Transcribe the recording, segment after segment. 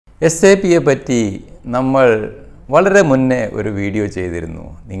SAP പറ്റി നമ്മൾ വളരെ മുന്നേ ഒരു വീഡിയോ ചെയ്തിരുന്നു.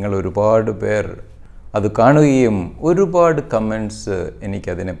 നിങ്ങൾ ഒരുപാട് പേർ അത് കാണുകയും ഒരുപാട് കമൻറ്റ്സ്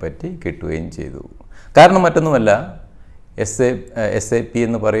എനിക്കതിനെപ്പറ്റി കിട്ടുകയും ചെയ്തു. കാരണം മറ്റൊന്നുമല്ല, SAP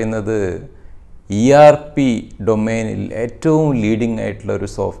എന്ന് പറയുന്നത് ERP ഡൊമെയിനിൽ ഏറ്റവും ലീഡിംഗ് ആയിട്ടുള്ള ഒരു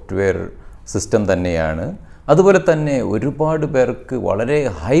സോഫ്റ്റ്വെയർ സിസ്റ്റം തന്നെയാണ്. അതുപോലെ തന്നെ ഒരുപാട് പേർക്ക് വളരെ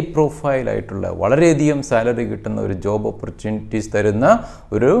ഹൈ പ്രൊഫൈലായിട്ടുള്ള വളരെയധികം സാലറി കിട്ടുന്ന ഒരു ജോബ് ഓപ്പർച്യൂണിറ്റീസ് തരുന്ന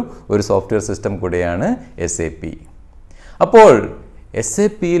ഒരു സോഫ്റ്റ്വെയർ സിസ്റ്റം കൂടെയാണ് SAP. അപ്പോൾ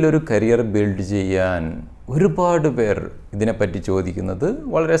SAPയിൽ ഒരു കരിയർ ബിൽഡ് ചെയ്യാൻ ഒരുപാട് പേർ ഇതിനെപ്പറ്റി ചോദിക്കുന്നത്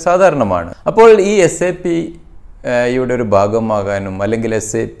വളരെ സാധാരണമാണ്. അപ്പോൾ ഈ SAP യുടെ ഒരു ഭാഗമാകാനും അല്ലെങ്കിൽ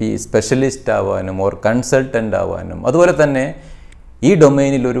SAP സ്പെഷ്യലിസ്റ്റ് ആവാനും ഓർ കൺസൾട്ടൻ്റ് ആവാനും അതുപോലെ തന്നെ ഈ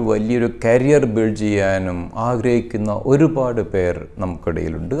ഡൊമെയിനിൽ ഒരു വലിയൊരു കരിയർ ബിൽഡ് ചെയ്യാനും ആഗ്രഹിക്കുന്ന ഒരുപാട് പേർ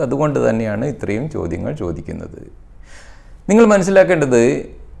നമുക്കിടയിലുണ്ട്. അതുകൊണ്ട് തന്നെയാണ് ഇത്രയും ചോദ്യങ്ങൾ ചോദിക്കുന്നത്. നിങ്ങൾ മനസ്സിലാക്കേണ്ടത്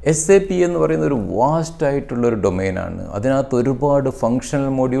SAP എന്ന് പറയുന്ന ഒരു വാസ്റ്റ് ആയിട്ടുള്ളൊരു ഡൊമെയിനാണ്. അതിനകത്ത് ഒരുപാട് ഫങ്ഷണൽ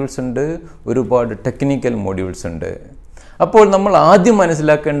മോഡ്യൂൾസ് ഉണ്ട്, ഒരുപാട് ടെക്നിക്കൽ മോഡ്യൂൾസ് ഉണ്ട്. അപ്പോൾ നമ്മൾ ആദ്യം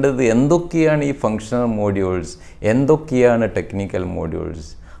മനസ്സിലാക്കേണ്ടത് എന്തൊക്കെയാണ് ഈ ഫങ്ഷണൽ മോഡ്യൂൾസ്, എന്തൊക്കെയാണ് ടെക്നിക്കൽ മോഡ്യൂൾസ്.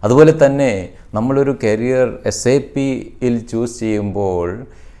 അതുപോലെ തന്നെ നമ്മളൊരു കരിയർ SAPയിൽ ചൂസ് ചെയ്യുമ്പോൾ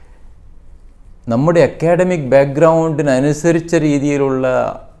നമ്മുടെ അക്കാഡമിക് ബാക്ക്ഗ്രൗണ്ടിനനുസരിച്ച രീതിയിലുള്ള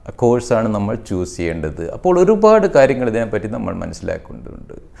കോഴ്സാണ് നമ്മൾ ചൂസ് ചെയ്യേണ്ടത്. അപ്പോൾ ഒരുപാട് കാര്യങ്ങൾ ഇതിനെപ്പറ്റി നമ്മൾ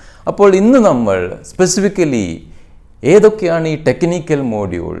മനസ്സിലാക്കേണ്ടതുണ്ട്. അപ്പോൾ ഇന്ന് നമ്മൾ സ്പെസിഫിക്കലി ഏതൊക്കെയാണ് ഈ ടെക്നിക്കൽ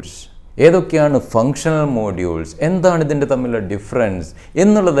മോഡ്യൂൾസ്, ഏതൊക്കെയാണ് ഫങ്ഷണൽ മോഡ്യൂൾസ്, എന്താണ് ഇതിൻ്റെ തമ്മിലുള്ള ഡിഫറൻസ്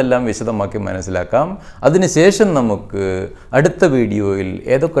എന്നുള്ളതെല്ലാം വിശദമാക്കി മനസ്സിലാക്കാം. അതിനുശേഷം നമുക്ക് അടുത്ത വീഡിയോയിൽ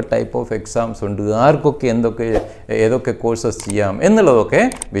ഏതൊക്കെ ടൈപ്പ് ഓഫ് എക്സാംസ് ഉണ്ട്, ആർക്കൊക്കെ ഏതൊക്കെ കോഴ്സസ് ചെയ്യാം എന്നുള്ളതൊക്കെ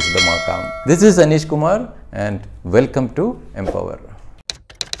വിശദമാക്കാം. This is Aneesh Kumar and welcome to empower.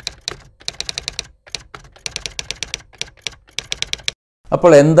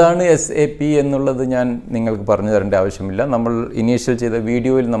 അപ്പോൾ എന്താണ് SAP എന്നുള്ളത് ഞാൻ നിങ്ങൾക്ക് പറഞ്ഞു തരേണ്ട ആവശ്യമില്ല. നമ്മൾ ഇനീഷ്യൽ ചെയ്ത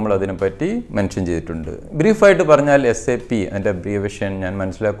വീഡിയോയിൽ നമ്മൾ അതിനെപ്പറ്റി മെൻഷൻ ചെയ്തിട്ടുണ്ട്. ബ്രീഫായിട്ട് പറഞ്ഞാൽ SAP അതിൻ്റെ അബ്രിവേഷൻ ഞാൻ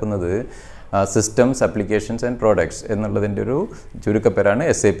മനസ്സിലാക്കുന്നത് സിസ്റ്റംസ്, ആപ്ലിക്കേഷൻസ് ആൻഡ് പ്രോഡക്ട്സ് എന്നുള്ളതിൻ്റെ ഒരു ചുരുക്കപ്പേരാണ്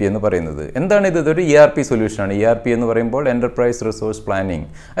SAP എന്ന് പറയുന്നത്. എന്താണ് ഇത്? ഇതൊരു ERP സൊല്യൂഷനാണ്. ERP എന്ന് പറയുമ്പോൾ എൻ്റർപ്രൈസ് റിസോഴ്സ് പ്ലാനിങ്.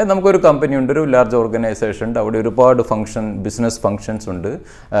 അത് നമുക്കൊരു കമ്പനി ഉണ്ട്, ഒരു ലാർജ് ഓർഗനൈസേഷൻ ഉണ്ട്. അവിടെ ഒരുപാട് ബിസിനസ് ഫങ്ഷൻസ് ഉണ്ട്.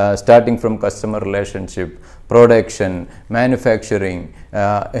 Starting from customer relationship, production, manufacturing,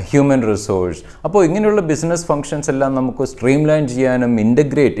 human resource. അപ്പോൾ ഇങ്ങനെയുള്ള ബിസിനസ് ഫങ്ഷൻസ് എല്ലാം നമുക്ക് സ്ട്രീം ലൈൻ ചെയ്യാനും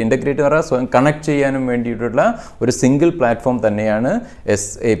ഇൻ്റഗ്രേറ്റ് പറഞ്ഞാൽ കണക്ട് ചെയ്യാനും വേണ്ടിയിട്ടുള്ള ഒരു സിംഗിൾ പ്ലാറ്റ്ഫോം തന്നെയാണ്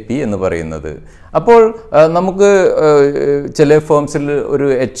SAP എന്ന് പറയുന്നത്. അപ്പോൾ നമുക്ക് ചില ഫേംസിൽ ഒരു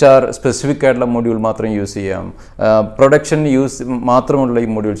HR സ്പെസിഫിക് ആയിട്ടുള്ള മോഡ്യൂൾ മാത്രം യൂസ് ചെയ്യാം, പ്രൊഡക്ഷൻ മാത്രമുള്ള ഈ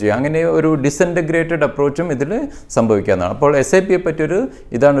മോഡ്യൂൾ ചെയ്യാം. അങ്ങനെ ഒരു ഡിസിൻ്റഗ്രേറ്റഡ് അപ്രോച്ചും ഇതിൽ സംഭവിക്കാവുന്നതാണ്. അപ്പോൾ SAP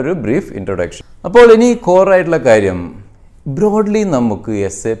ഇതാണൊരു ബ്രീഫ് ഇൻട്രൊഡക്ഷൻ. അപ്പോൾ ഇനി കോറായിട്ടുള്ള കാര്യം, ബ്രോഡ്ലി നമുക്ക്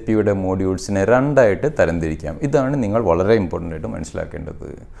SAPയുടെ മോഡ്യൂൾസിനെ രണ്ടായിട്ട് തരംതിരിക്കാം. ഇതാണ് നിങ്ങൾ വളരെ ഇമ്പോർട്ടൻ്റ് ആയിട്ട് മനസ്സിലാക്കേണ്ടത്.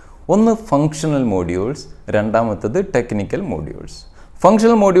 ഒന്ന് ഫങ്ഷണൽ മോഡ്യൂൾസ്, രണ്ടാമത്തത് ടെക്നിക്കൽ മോഡ്യൂൾസ്.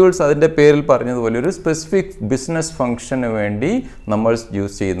 ഫങ്ഷണൽ മോഡ്യൂൾസ് അതിൻ്റെ പേരിൽ പറഞ്ഞതുപോലെ ഒരു സ്പെസിഫിക് ബിസിനസ് ഫങ്ഷന് വേണ്ടി നമ്മൾ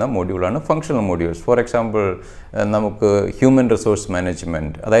യൂസ് ചെയ്യുന്ന മോഡ്യൂളാണ് ഫങ്ഷണൽ മോഡ്യൂൾസ്. ഫോർ എക്സാമ്പിൾ നമുക്ക് ഹ്യൂമൻ റിസോഴ്സ്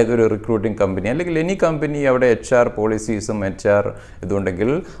മാനേജ്മെൻറ്റ്, അതായത് ഒരു റിക്രൂട്ടിംഗ് കമ്പനി അല്ലെങ്കിൽ എനി കമ്പനി, അവിടെ HR പോളിസീസും HR ഇതുണ്ടെങ്കിൽ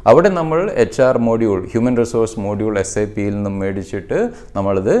അവിടെ നമ്മൾ HR module, human resource module SAPയിൽ നിന്നും മേടിച്ചിട്ട്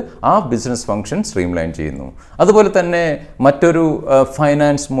നമ്മളത് ആ ബിസിനസ് ഫങ്ഷൻ സ്ട്രീം ലൈൻ ചെയ്യുന്നു. അതുപോലെ തന്നെ മറ്റൊരു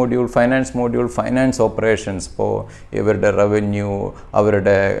ഫൈനാൻസ് മോഡ്യൂൾ, ഫൈനാൻസ് ഓപ്പറേഷൻസ്. ഇപ്പോൾ ഇവരുടെ റവന്യൂ,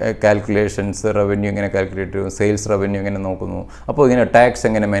 അവരുടെ കാൽക്കുലേഷൻസ്, റവന്യൂ എങ്ങനെ കാൽക്കുലേറ്റ് ചെയ്യും, സെയിൽസ് റവന്യൂ എങ്ങനെ നോക്കുന്നു, അപ്പോൾ ഇങ്ങനെ ടാക്സ്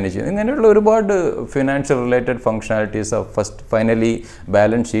എങ്ങനെ മാനേജ് ചെയ്യും, ഇങ്ങനെയുള്ള ഒരുപാട് financial related functionalities. Finally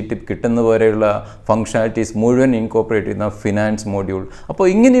balance sheet കിട്ടുന്ന പോലെയുള്ള ഫങ്ഷണാലിറ്റീസ് മുഴുവൻ ഇൻകോപ്പറേറ്റ് ചെയ്യുന്ന ഫിനാൻസ് മോഡ്യൂൾ. അപ്പോൾ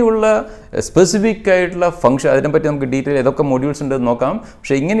ഇങ്ങനെയുള്ള സ്പെസിഫിക് ആയിട്ടുള്ള ഫങ്ഷൻ, അതിനെപ്പറ്റി നമുക്ക് ഡീറ്റെയിൽ ഏതൊക്കെ മോഡ്യൂൾസ് ഉണ്ടെന്ന് നോക്കാം.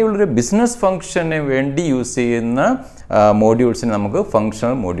 പക്ഷേ ഇങ്ങനെയുള്ളൊരു ബിസിനസ് ഫങ്ഷന് വേണ്ടി യൂസ് ചെയ്യുന്ന മോഡ്യൂൾസിന് നമുക്ക്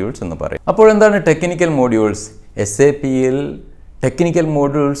ഫങ്ഷണൽ മോഡ്യൂൾസ് എന്ന് പറയും. അപ്പോൾ എന്താണ് ടെക്നിക്കൽ മോഡ്യൂൾസ്? SAPയിൽ ടെക്നിക്കൽ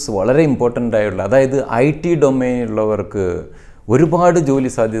മോഡ്യൂൾസ് വളരെ ഇമ്പോർട്ടൻ്റ് ആയിട്ടുള്ള, അതായത് IT ഡൊമെയിനുള്ളവർക്ക് ഒരുപാട് ജോലി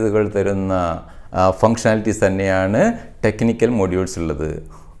സാധ്യതകൾ തരുന്ന ഫങ്ഷണാലിറ്റീസ് തന്നെയാണ് ടെക്നിക്കൽ മോഡ്യൂൾസ് ഉള്ളത്.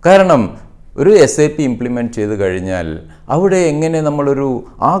 കാരണം ഒരു SAP ഇംപ്ലിമെൻറ്റ് ചെയ്ത് കഴിഞ്ഞാൽ അവിടെ എങ്ങനെ നമ്മളൊരു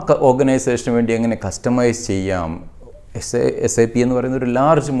ഓർഗനൈസേഷന് വേണ്ടി എങ്ങനെ കസ്റ്റമൈസ് ചെയ്യാം. SAP എന്ന് പറയുന്ന ഒരു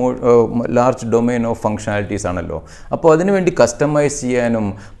ലാർജ് ഡൊമെയിൻ ഓഫ് ഫങ്ഷണാലിറ്റീസ് ആണല്ലോ. അപ്പോൾ അതിനുവേണ്ടി കസ്റ്റമൈസ് ചെയ്യാനും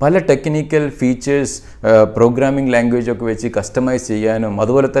പല ടെക്നിക്കൽ ഫീച്ചേഴ്സ് പ്രോഗ്രാമിംഗ് ലാംഗ്വേജ് ഒക്കെ വെച്ച് കസ്റ്റമൈസ് ചെയ്യാനും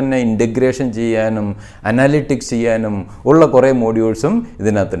അതുപോലെ തന്നെ ഇൻ്റഗ്രേഷൻ ചെയ്യാനും അനാലിറ്റിക്സ് ചെയ്യാനും ഉള്ള കുറേ മോഡ്യൂൾസും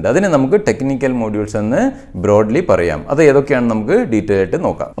ഇതിനകത്തുണ്ട്. അതിനെ നമുക്ക് ടെക്നിക്കൽ മോഡ്യൂൾസ് എന്ന് ബ്രോഡ്ലി പറയാം. അത് ഏതൊക്കെയാണെന്ന് നമുക്ക് ഡീറ്റെയിൽ ആയിട്ട്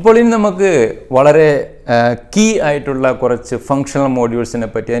നോക്കാം. അപ്പോൾ ഇനി നമുക്ക് വളരെ കീ ആയിട്ടുള്ള കുറച്ച് ഫങ്ഷണൽ മോഡ്യൂൾസിനെ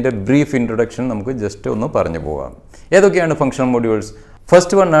പറ്റി അതിൻ്റെ ബ്രീഫ് ഇൻട്രൊഡക്ഷൻ നമുക്ക് ജസ്റ്റ് ഒന്ന് പറഞ്ഞു പോകാം. ഏതൊക്കെയാണ് ഫങ്ഷണൽ മോഡ്യൂൾസ്?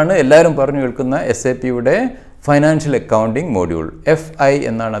 ഫസ്റ്റ് വൺ ആണ് എല്ലാവരും പറഞ്ഞു കേൾക്കുന്ന SAPയുടെ ഫൈനാൻഷ്യൽ അക്കൗണ്ടിംഗ് മൊഡ്യൂൾ, FI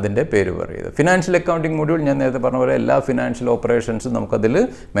എന്നാണ് അതിൻ്റെ പേര് പറയുന്നത്. ഫിനാൻഷ്യൽ അക്കൗണ്ടിംഗ് മൊഡ്യൂൾ ഞാൻ നേരത്തെ പറഞ്ഞ പോലെ എല്ലാ ഫിനാൻഷ്യൽ ഓപ്പറേഷൻസും നമുക്കതിൽ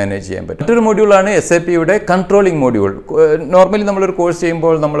മാനേജ് ചെയ്യാൻ പറ്റും. മറ്റൊരു മൊഡ്യൂളാണ് SAPയുടെ കൺട്രോളിംഗ് മൊഡ്യൂൾ. നോർമലി നമ്മളൊരു കോഴ്സ്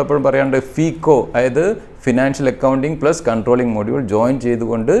ചെയ്യുമ്പോൾ നമ്മളെപ്പോഴും പറയാണ്ട് FICO, അതായത് financial accounting plus controlling module join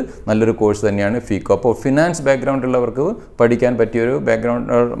ചെയ്തുകൊണ്ട് നല്ലൊരു കോഴ്സ് തന്നെയാണ് FICO. അപ്പോൾ ഫിനാൻസ് ബാക്ക്ഗ്രൗണ്ട് ഉള്ളവർക്ക് പഠിക്കാൻ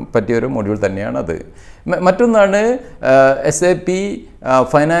പറ്റിയൊരു മൊഡ്യൂൾ തന്നെയാണ് അത്. മറ്റൊന്നാണ് SAP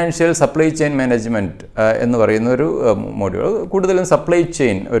financial supply chain management എന്ന് പറയുന്ന ഒരു മൊഡ്യൂൾ. കൂടുതലും സപ്ലൈ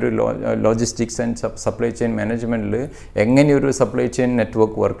ചെയിൻ, ഒരു ലോജിസ്റ്റിക്സ് ആൻഡ് സപ്ലൈ ചെയിൻ മാനേജ്മെൻറ്റിൽ എങ്ങനെ ഒരു സപ്ലൈ ചെയിൻ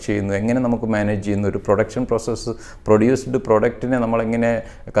നെറ്റ്വർക്ക് വർക്ക് ചെയ്യുന്നു, എങ്ങനെ നമുക്ക് മാനേജ് ചെയ്യുന്നു, ഒരു പ്രൊഡക്ഷൻ പ്രോസസ്സ്, പ്രൊഡ്യൂസ്ഡ് പ്രോഡക്റ്റിനെ നമ്മളെങ്ങനെ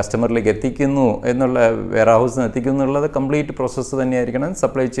കസ്റ്റമറിലേക്ക് എത്തിക്കുന്നു എന്നുള്ള വെയർ ഹൗസിന് എത്തിക്കുന്നു എന്നുള്ളത് complete process തന്നെയായിരിക്കണം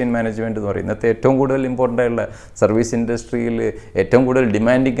supply chain management എന്ന് പറയുന്നത്. ഇന്നത്തെ ഏറ്റവും കൂടുതൽ ഇമ്പോർട്ടൻ്റ് ആയിട്ടുള്ള സർവീസ് ഇൻഡസ്ട്രിയിൽ ഏറ്റവും കൂടുതൽ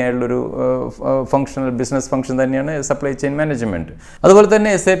ഡിമാൻഡിങ് ആയിട്ടുള്ളൊരു ബിസിനസ് ഫംഗ്ഷൻ തന്നെയാണ് സപ്ലൈ ചെയിൻ മാനേജ്മെൻറ്റ്. അതുപോലെ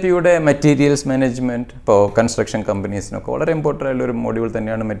തന്നെ SAPയുടെ മെറ്റീരിയൽസ് മാനേജ്മെൻറ്റ്, ഇപ്പോൾ കൺസ്ട്രക്ഷൻ കമ്പനീസിനൊക്കെ വളരെ ഇമ്പോർട്ടൻ്റ് ആയിട്ടുള്ളൊരു മൊഡ്യൂൾ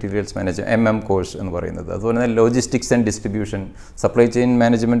തന്നെയാണ് മെറ്റീരിയൽസ് മാനേജ്മെൻറ്റ്, കോഴ്സ് എന്ന് പറയുന്നത്. അതുപോലെ തന്നെ logistics and distribution, supply chain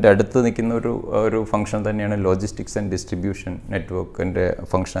management അടുത്ത് നിൽക്കുന്ന ഒരു ഫംഗ്ഷൻ തന്നെയാണ് ലോജിസ്റ്റിക്സ് ആൻഡ് ഡിസ്ട്രിബ്യൂഷൻ നെറ്റ്വർക്കിൻ്റെ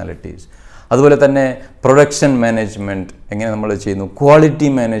ഫംഗ്ഷനാലിറ്റീസ്. അതുപോലെ തന്നെ പ്രൊഡക്ഷൻ മാനേജ്മെൻറ്റ് എങ്ങനെ നമ്മൾ ചെയ്യുന്നു, quality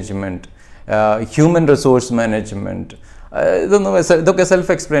management, human resource management, ഇതൊക്കെ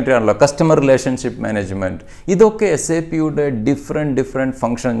സെൽഫ് എക്സ്പ്ലെയിനറി ആണല്ലോ. കസ്റ്റമർ റിലേഷൻഷിപ്പ് മാനേജ്മെൻറ്റ്, ഇതൊക്കെ SAPയുടെ ഡിഫറെൻറ്റ്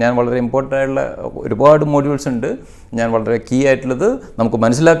ഫംഗ്ഷൻ. ഞാൻ വളരെ ഇമ്പോർട്ടൻ്റ് ആയിട്ടുള്ള ഒരുപാട് മോഡ്യൂൾസ് ഉണ്ട്. ഞാൻ വളരെ കീ ആയിട്ടുള്ളത് നമുക്ക്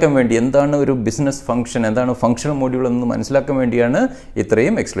മനസ്സിലാക്കാൻ വേണ്ടി എന്താണ് ഒരു ബിസിനസ് ഫംഗ്ഷൻ, എന്താണ് ഫംഗ്ഷണൽ മോഡ്യൂൾ എന്ന് മനസ്സിലാക്കാൻ വേണ്ടിയാണ്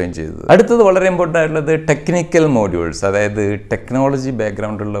ഇത്രയും എക്സ്പ്ലെയിൻ ചെയ്തത്. അടുത്തത് വളരെ ഇമ്പോർട്ടൻ്റ് ആയിട്ടുള്ളത് ടെക്നിക്കൽ മോഡ്യൂൾസ്, അതായത് ടെക്നോളജി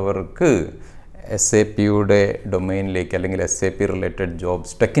ബാക്ക്ഗ്രൗണ്ട് ഉള്ളവർക്ക് SAPയുടെ ഡൊമെയിനിലേക്ക് അല്ലെങ്കിൽ SAP related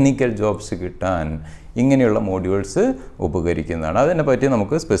jobs, technical jobs കിട്ടാൻ ഇങ്ങനെയുള്ള മോഡ്യൂൾസ് ഉപകരിക്കുന്നതാണ്. അതിനെപ്പറ്റി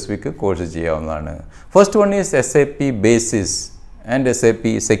നമുക്ക് സ്പെസിഫിക് കോഴ്സ് ചെയ്യാവുന്നതാണ്. First one is SAP Basis and SAP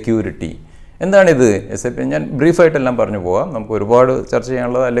Security. എന്താണിത്? SAP ഞാൻ ബ്രീഫായിട്ടെല്ലാം പറഞ്ഞു പോകാം, നമുക്ക് ഒരുപാട് ചർച്ച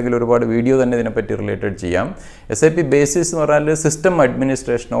ചെയ്യാനുള്ളത് അല്ലെങ്കിൽ ഒരുപാട് വീഡിയോ തന്നെ ഇതിനെപ്പറ്റി റിലേറ്റഡ് ചെയ്യാം. SAP Basis എന്ന് പറഞ്ഞാൽ സിസ്റ്റം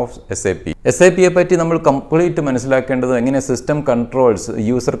അഡ്മിനിസ്ട്രേഷൻ ഓഫ് SAPയെ പറ്റി നമ്മൾ കംപ്ലീറ്റ് മനസ്സിലാക്കേണ്ടത് എങ്ങനെ സിസ്റ്റം കൺട്രോൾസ്,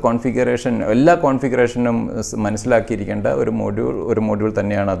 യൂസർ കോൺഫിഗറേഷൻ, എല്ലാ കോൺഫിഗറേഷനും മനസ്സിലാക്കിയിരിക്കേണ്ട ഒരു മൊഡ്യൂൾ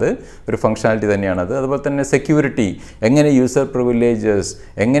തന്നെയാണത്, ഒരു ഫംഗ്ഷനാലിറ്റി തന്നെയാണത്. അതുപോലെ തന്നെ സെക്യൂരിറ്റി, എങ്ങനെ യൂസർ പ്രിവിലേജസ്,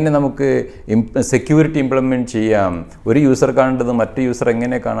 എങ്ങനെ നമുക്ക് സെക്യൂരിറ്റി ഇംപ്ലിമെൻറ്റ് ചെയ്യാം, ഒരു യൂസർ കാണേണ്ടത് മറ്റു യൂസർ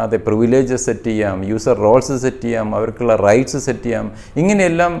എങ്ങനെ കാണാതെ പ്രിവിലേജസ് സെറ്റ് ചെയ്യാം, യൂസർ റോൾസ് സെറ്റ് ചെയ്യാം, അവർക്കുള്ള റൈറ്റ്സ് സെറ്റ് ചെയ്യാം,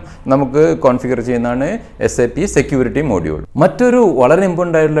 ഇങ്ങനെയെല്ലാം നമുക്ക് കോൺഫിഗർ ചെയ്യുന്നതാണ് SAP സെക്യൂരിറ്റി മൊഡ്യൂൾ. മറ്റൊരു വളരെ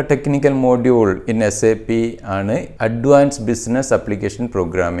ഇമ്പോർട്ടൻ്റ് ആയിട്ടുള്ള ടെക്നിക്കൽ മൊഡ്യൂൾ ഇൻ SAP ആണ് അഡ്വാൻസ് ബിസിനസ് ആപ്ലിക്കേഷൻ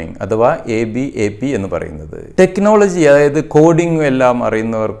പ്രോഗ്രാമിംഗ് അഥവാ ABAP എന്ന് പറയുന്നത്. ടെക്നോളജി, അതായത് കോഡിംഗ് എല്ലാം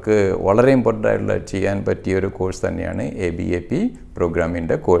അറിയുന്നവർക്ക് വളരെ ഇമ്പോർട്ടൻ്റ് ആയിട്ടുള്ള ചെയ്യാൻ പറ്റിയ ഒരു കോഴ്സ് തന്നെയാണ് ABAP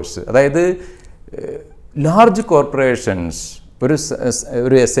പ്രോഗ്രാമിൻ്റെ കോഴ്സ്. അതായത് ലാർജ് കോർപ്പറേഷൻസ്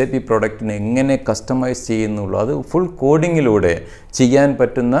ഒരു SAP പ്രോഡക്റ്റിനെ എങ്ങനെ കസ്റ്റമൈസ് ചെയ്യുന്നുള്ളൂ, അത് ഫുൾ കോഡിങ്ങിലൂടെ ചെയ്യാൻ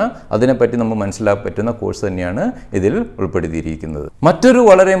പറ്റുന്ന, അതിനെപ്പറ്റി നമ്മൾ മനസ്സിലാക്കാൻ പറ്റുന്ന കോഴ്സ് തന്നെയാണ് ഇതിൽ ഉൾപ്പെടുത്തിയിരിക്കുന്നത്. മറ്റൊരു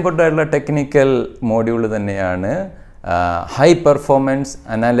വളരെ ഇമ്പോർട്ടൻ്റ് ആയിട്ടുള്ള ടെക്നിക്കൽ മോഡ്യൂൾ തന്നെയാണ് ഹൈ പെർഫോമൻസ്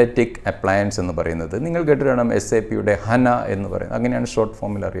അനാലിറ്റിക് അപ്ലയൻസ് എന്ന് പറയുന്നത്. നിങ്ങൾ കേട്ടിട്ടാണ് SAPയുടെ HANA എന്ന് പറയുന്നത്, അങ്ങനെയാണ് ഷോർട്ട്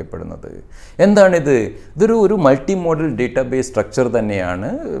ഫോമിൽ അറിയപ്പെടുന്നത്. എന്താണിത്? ഇതൊരു മൾട്ടി മോഡൽ ഡേറ്റാബേസ് സ്ട്രക്ചർ തന്നെയാണ്,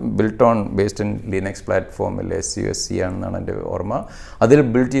 ബേസ്ഡ് ഇൻ ലിനക്സ് പ്ലാറ്റ്ഫോമിൽ SUSC ആണെന്നാണ് എൻ്റെ ഓർമ്മ. അതിൽ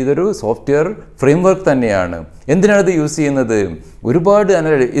ബിൽഡ് ചെയ്തൊരു സോഫ്റ്റ്വെയർ ഫ്രെയിംവർക്ക് തന്നെയാണ്. എന്തിനാണ് ഇത് യൂസ് ചെയ്യുന്നത്? ഒരുപാട്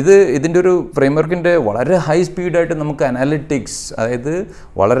ഇതിൻ്റെ ഒരു ഫ്രെയിംവർക്കിൻ്റെ വളരെ ഹൈ സ്പീഡായിട്ട് നമുക്ക് അനാലിറ്റിക്സ്, അതായത്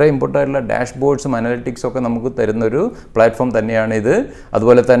വളരെ ഇമ്പോർട്ടൻ്റ് ആയിട്ടുള്ള ഡാഷ്ബോർഡ്സും അനാലിറ്റിക്സും ഒക്കെ നമുക്ക് തരുന്നൊരു പ്ലാറ്റ്ഫോം തന്നെയാണ് ഇത്.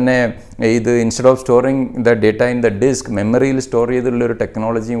 അതുപോലെ തന്നെ ഇത് instead of storing the data in the disk, മെമ്മറിയിൽ സ്റ്റോർ ചെയ്തിട്ടുള്ളൊരു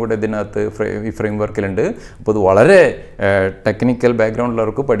ടെക്നോളജിയും കൂടെ ഇതിനകത്ത് ഈ ഫ്രെയിംവർക്കിലുണ്ട്. അപ്പോൾ ഇത് വളരെ ടെക്നിക്കൽ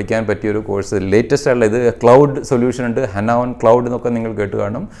ബാക്ക്ഗ്രൗണ്ടിലുള്ളവർക്ക് പഠിക്കാൻ പറ്റിയൊരു കോഴ്സ്. ലേറ്റസ്റ്റ് ആയിട്ടുള്ള ഇത് ക്ലൗഡ് സൊല്യൂഷൻ ഉണ്ട്, HANA ഓൺ ക്ലൗഡ് എന്നൊക്കെ നിങ്ങൾ കേട്ട്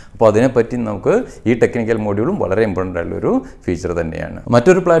കാണും. അപ്പോൾ അതിനെപ്പറ്റി നമുക്ക് ഈ ടെക്നിക്കൽ മോഡ്യൂളും വളരെ ഇമ്പോർട്ടൻ്റ് ആയിട്ടുള്ളൊരു ഫീച്ചർ തന്നെയാണ്.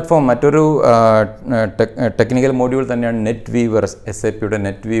 മറ്റൊരു പ്ലാറ്റ്ഫോം, മറ്റൊരു ടെക്നിക്കൽ മോഡ്യൂൾ തന്നെയാണ് NetWeaver, SAPയുടെ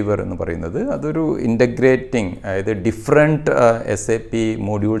NetWeaver എന്ന് പറയുന്നത്. അതൊരു ഇൻ്റഗ്രേറ്റിംഗ്, അതായത് ഡിഫറെൻറ്റ് SAP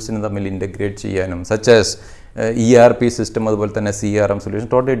മോഡ്യൂൾസിന് തമ്മിൽ ഇൻ്റഗ്രേറ്റ് ചെയ്യാനും, സച്ച് ആസ് ERP സിസ്റ്റം, അതുപോലെ തന്നെ CRM സൊല്യൂഷൻ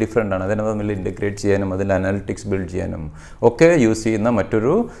ടോട്ടലി ഡിഫറെൻ്റ് ആണ്, അതിനെ തമ്മിൽ ഇൻ്റഗ്രേറ്റ് ചെയ്യാനും അതിൽ അനാലിറ്റിക്സ് ബിൽഡ് ചെയ്യാനും ഒക്കെ യൂസ് ചെയ്യുന്ന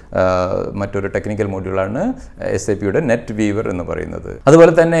മറ്റൊരു ടെക്നിക്കൽ മോഡ്യൂളാണ് SAPയുടെ NetWeaver എന്ന് പറയുന്നത്.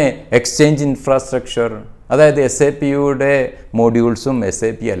 അതുപോലെ തന്നെ എക്സ്ചേഞ്ച് ഇൻഫ്രാസ്ട്രക്ചർ, അതായത് SAPയുടെ മോഡ്യൂൾസും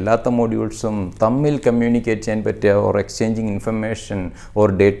SAP അല്ലാത്ത മോഡ്യൂൾസും തമ്മിൽ കമ്മ്യൂണിക്കേറ്റ് ചെയ്യാൻ പറ്റുക, or exchanging information or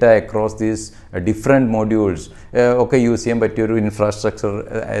data across these different modules ഒക്കെ യൂസ് ചെയ്യാൻ പറ്റിയൊരു ഇൻഫ്രാസ്ട്രക്ചർ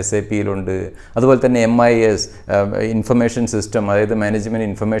SAPയിലുണ്ട്. അതുപോലെ തന്നെ MIS ഇൻഫർമേഷൻ സിസ്റ്റം, അതായത് മാനേജ്മെൻറ്റ്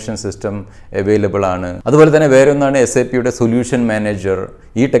ഇൻഫർമേഷൻ സിസ്റ്റം അവൈലബിൾ ആണ്. അതുപോലെ തന്നെ വേറെ ഒന്നാണ് SAPയുടെ സൊല്യൂഷൻ മാനേജർ.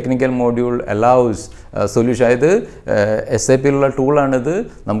 ഈ ടെക്നിക്കൽ മോഡ്യൂൾ അലൗസ് സൊല്യൂഷൻ, അതായത് SAPയിലുള്ള ടൂളാണിത്.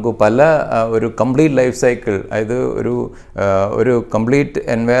 നമുക്ക് പല ഒരു കംപ്ലീറ്റ് ലൈഫ് സൈക്കിൾ, അതായത് ഒരു കംപ്ലീറ്റ്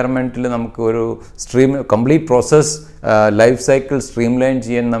എൻവയറമെൻറ്റിൽ നമുക്ക് ഒരു complete process life cycle stream line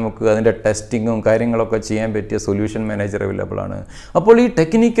ചെയ്യാൻ നമുക്ക് അതിൻ്റെ ടെസ്റ്റിങ്ങും കാര്യങ്ങളൊക്കെ ചെയ്യാൻ പറ്റിയ സൊല്യൂഷൻ മാനേജർ അവൈലബിൾ ആണ്. അപ്പോൾ ഈ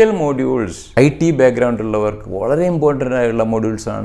ടെക്നിക്കൽ മോഡ്യൂൾസ് IT ബാക്ക്ഗ്രൗണ്ട് ഉള്ളവർക്ക് വളരെ ഇമ്പോർട്ടൻ്റ് ആയുള്ള മോഡ്യൂൾസാണ്.